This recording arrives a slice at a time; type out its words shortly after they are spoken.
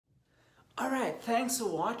Alright, thanks for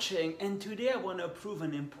watching, and today I want to prove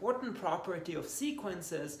an important property of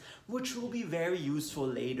sequences which will be very useful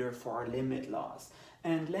later for our limit laws.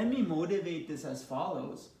 And let me motivate this as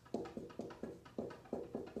follows.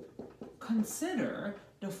 Consider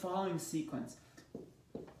the following sequence.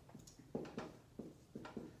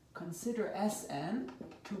 Consider Sn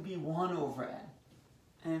to be 1 over n.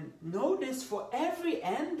 And notice for every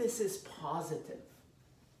n this is positive.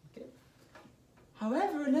 Okay.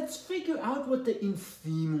 However, let's figure out what the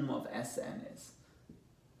infimum of Sn is.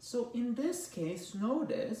 So in this case,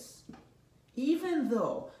 notice, even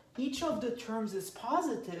though each of the terms is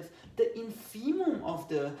positive, the infimum of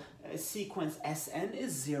the sequence Sn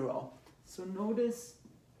is 0. So notice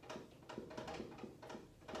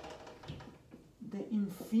the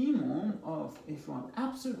infimum of, if you want,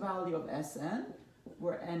 absolute value of Sn,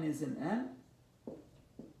 where n is in n,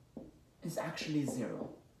 is actually 0.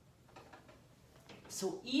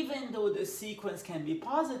 So even though the sequence can be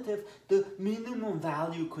positive, the minimum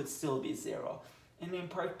value could still be 0. And in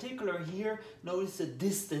particular here, notice the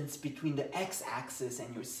distance between the x-axis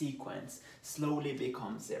and your sequence slowly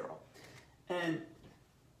becomes 0. And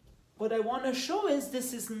what I want to show is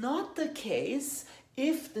this is not the case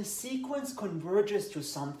if the sequence converges to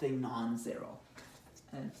something non-zero.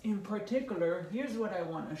 And in particular, here's what I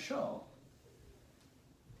want to show.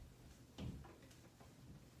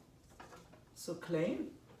 So claim,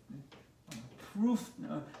 proof,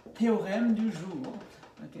 théorème du jour,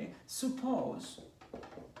 okay, suppose,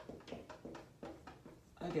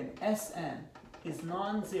 again, Sn is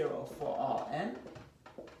non-zero for all n,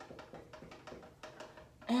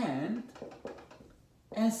 and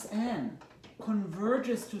Sn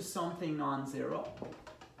converges to something non-zero,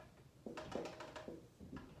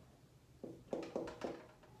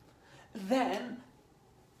 then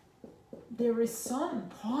there is some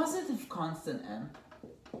positive constant m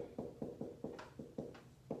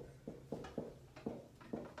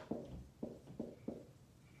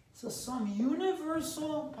so some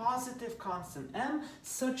universal positive constant m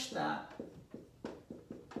such that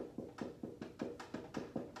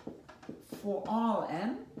for all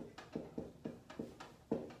n,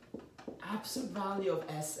 absolute value of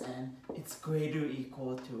Sn, it's greater or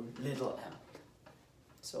equal to little m.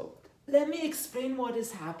 So let me explain what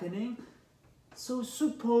is happening. So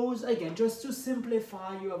suppose, again, just to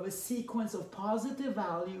simplify, you have a sequence of positive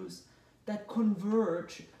values that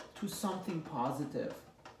converge to something positive.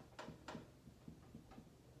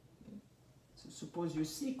 So suppose your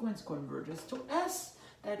sequence converges to S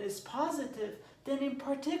that is positive, then in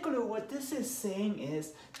particular what this is saying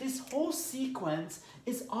is this whole sequence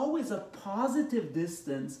is always a positive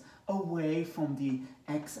distance away from the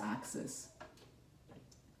x-axis.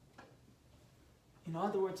 In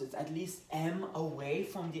other words, it's at least m away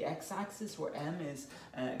from the x-axis, where m is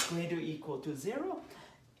greater or equal to 0,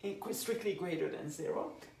 strictly greater than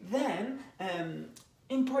 0. Then,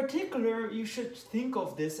 in particular, you should think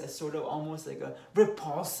of this as sort of almost like a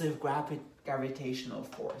repulsive gravitational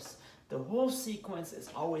force. The whole sequence is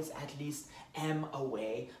always at least m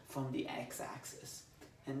away from the x-axis.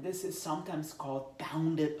 And this is sometimes called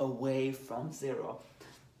bounded away from 0.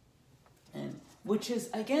 And which is,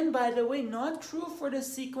 again, by the way, not true for the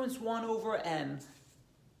sequence 1 over n.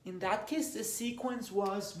 In that case, the sequence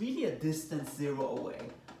was really a distance 0 away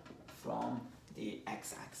from the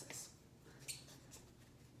x-axis.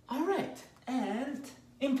 All right, and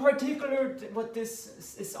in particular, what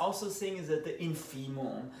this is also saying is that the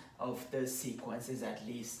infimum of the sequence is at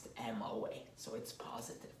least m away, so it's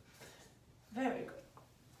positive. Very good.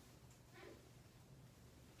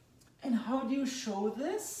 And how do you show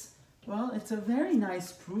this? Well, it's a very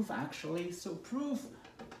nice proof, actually. So proof,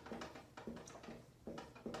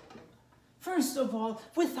 first of all,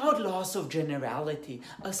 without loss of generality,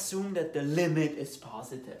 assume that the limit is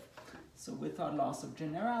positive. So without loss of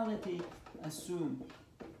generality, assume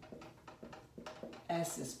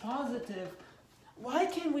S is positive. Why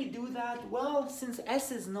can we do that? Well, since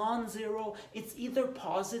S is non-zero, it's either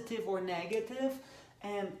positive or negative.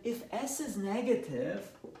 And if S is negative,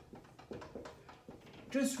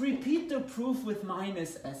 just repeat the proof with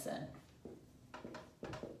minus Sn.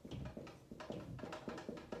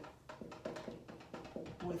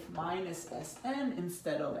 With minus Sn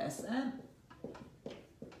instead of Sn.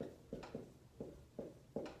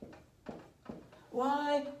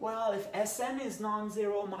 Why? Well, if Sn is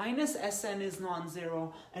non-zero, minus Sn is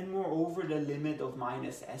non-zero, and moreover the limit of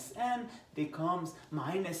minus Sn becomes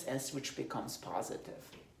minus S, which becomes positive.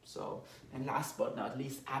 So, and last but not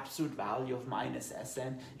least, absolute value of minus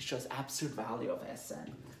Sn is just absolute value of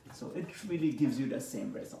Sn. So it really gives you the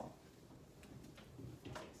same result.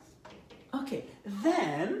 Okay,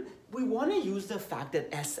 then we want to use the fact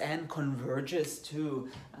that Sn converges to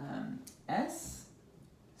S.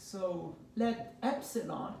 So let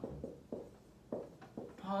epsilon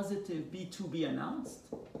positive be to be announced.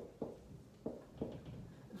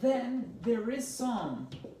 Then there is some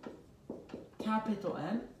capital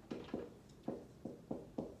N.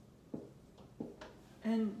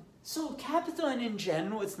 And so capital N in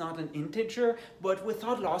general is not an integer, but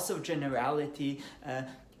without loss of generality,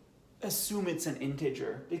 assume it's an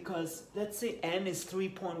integer. Because let's say N is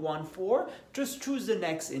 3.14, just choose the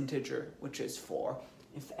next integer, which is 4.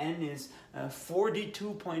 If N is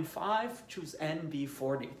 42.5, choose N be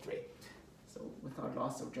 43. So without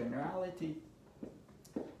loss of generality,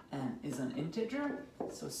 N is an integer,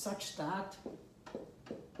 so such that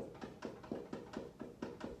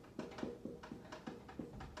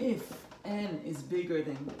if N is bigger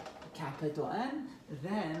than capital N,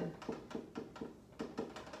 then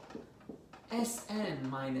Sn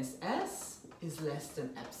minus S is less than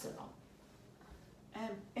epsilon.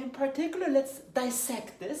 And in particular, let's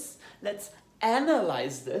dissect this. Let's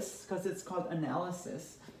analyze this, because it's called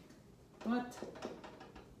analysis. But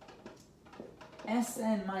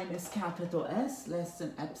Sn minus capital S less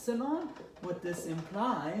than epsilon, what this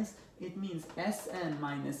implies, it means Sn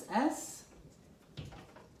minus S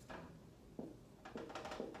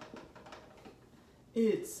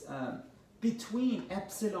it's between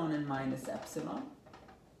epsilon and minus epsilon.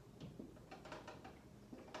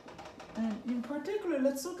 And in particular,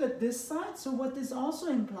 let's look at this side. So what this also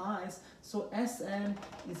implies, so Sn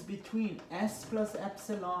is between S plus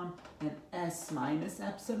epsilon and S minus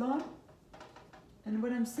epsilon. And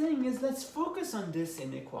what I'm saying is, let's focus on this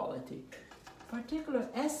inequality. In particular,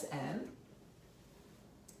 Sn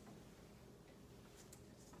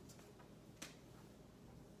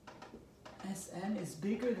is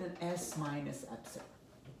bigger than S minus epsilon.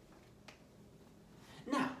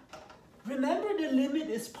 Now, remember the limit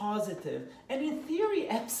is positive, and in theory,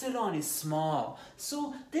 epsilon is small.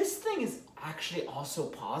 So this thing is actually also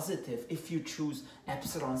positive if you choose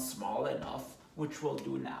epsilon small enough, which we'll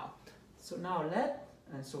do now. So now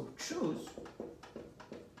choose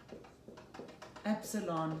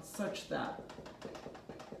epsilon such that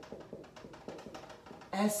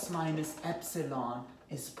S minus epsilon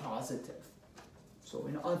is positive. So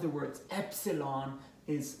in other words, epsilon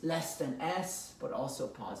is less than S, but also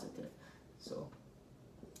positive. So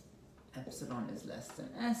epsilon is less than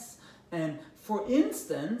S. And for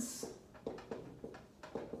instance,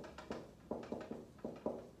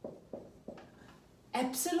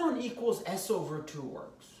 epsilon equals S over 2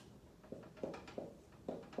 works.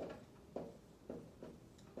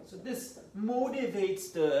 So this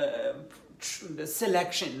motivates the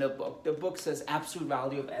selection in the book. The book says absolute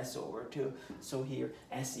value of S over 2. So here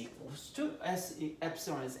S equals 2.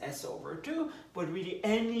 Epsilon is S over 2, but really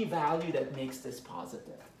any value that makes this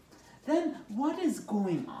positive. Then what is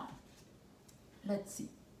going on? Let's see.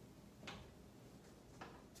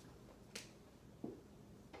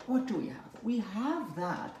 What do we have? We have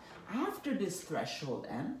that after this threshold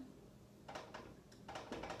n,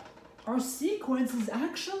 our sequence is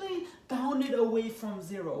actually bounded away from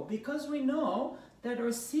 0, because we know that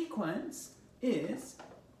our sequence is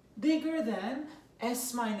bigger than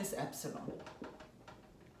S minus epsilon.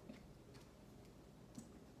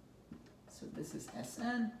 So this is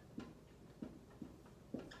Sn.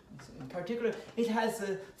 So in particular, it has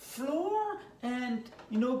a floor, and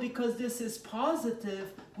because this is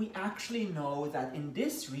positive, we actually know that in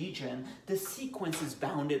this region, the sequence is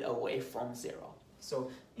bounded away from 0.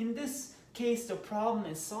 So in this case, the problem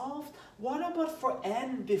is solved. What about for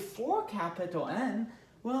n before capital N?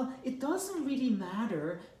 Well, it doesn't really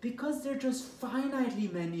matter, because there are just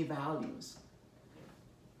finitely many values.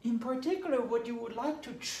 In particular, what you would like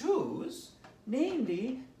to choose,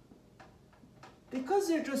 namely, because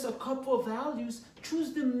there are just a couple of values,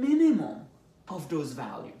 choose the minimum of those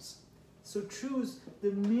values. So choose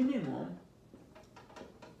the minimum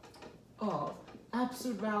of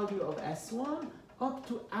absolute value of S1 up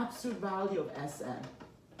to absolute value of Sn.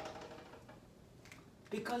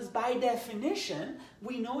 Because by definition,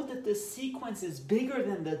 we know that the sequence is bigger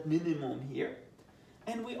than the minimum here.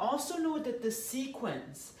 And we also know that the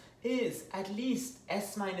sequence is at least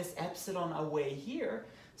S minus epsilon away here.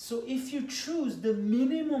 So if you choose the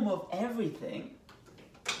minimum of everything,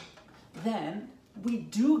 then we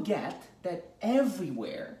do get that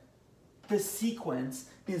everywhere the sequence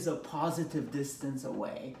is a positive distance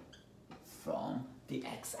away from the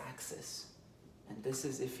x-axis. And this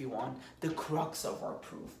is, if you want, the crux of our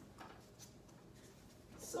proof.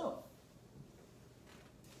 So,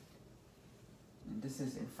 and this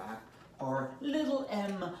is in fact our little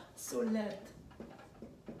m. So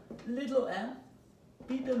little m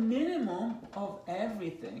be the minimum of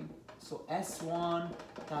everything. So S1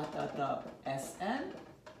 dot dot dot Sn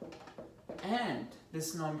and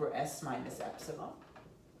this number S minus epsilon.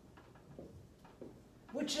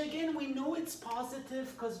 Which again, we know it's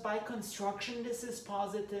positive because by construction this is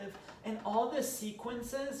positive, and all the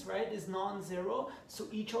sequences, right, is non-zero, so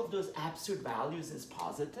each of those absolute values is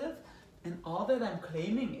positive, and all that I'm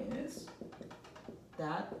claiming is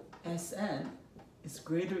that Sn is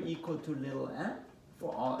greater or equal to little m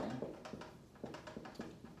for all n.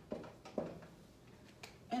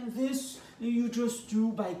 And this you just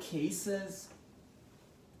do by cases.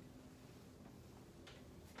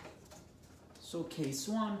 So case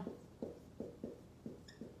 1,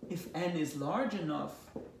 if n is large enough,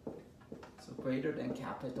 so greater than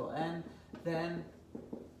capital N, then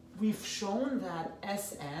we've shown that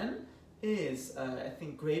Sn is, I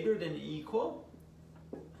think, greater than or equal,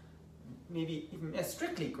 maybe even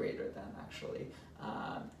strictly greater than actually,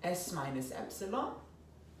 S minus epsilon.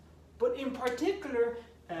 But in particular,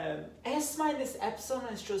 S minus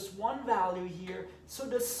epsilon is just one value here, so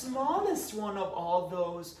the smallest one of all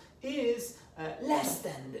those is less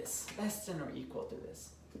than this, less than or equal to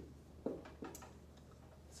this.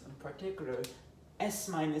 So in particular, S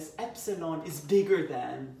minus epsilon is bigger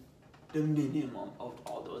than the minimum of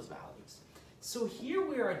all those values. So here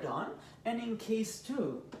we are done, and in case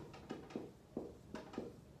 2,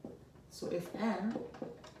 so if n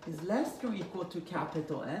is less than or equal to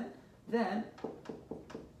capital N, then,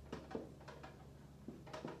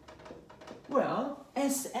 well,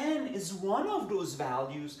 Sn is one of those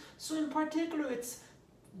values, so in particular it's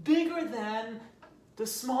bigger than the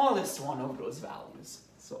smallest one of those values.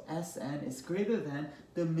 So Sn is greater than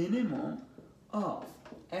the minimum of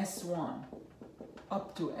S1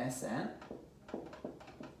 up to Sn.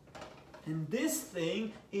 And this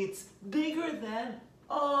thing, it's bigger than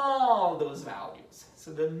all those values.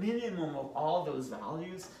 So the minimum of all those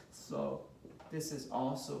values, so this is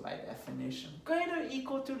also by definition greater or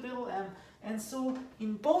equal to little m. And so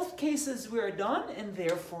in both cases we are done, and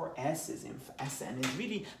therefore Sn is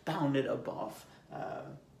really bounded above,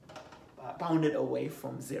 bounded away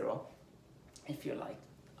from 0, if you like.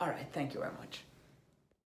 All right, thank you very much.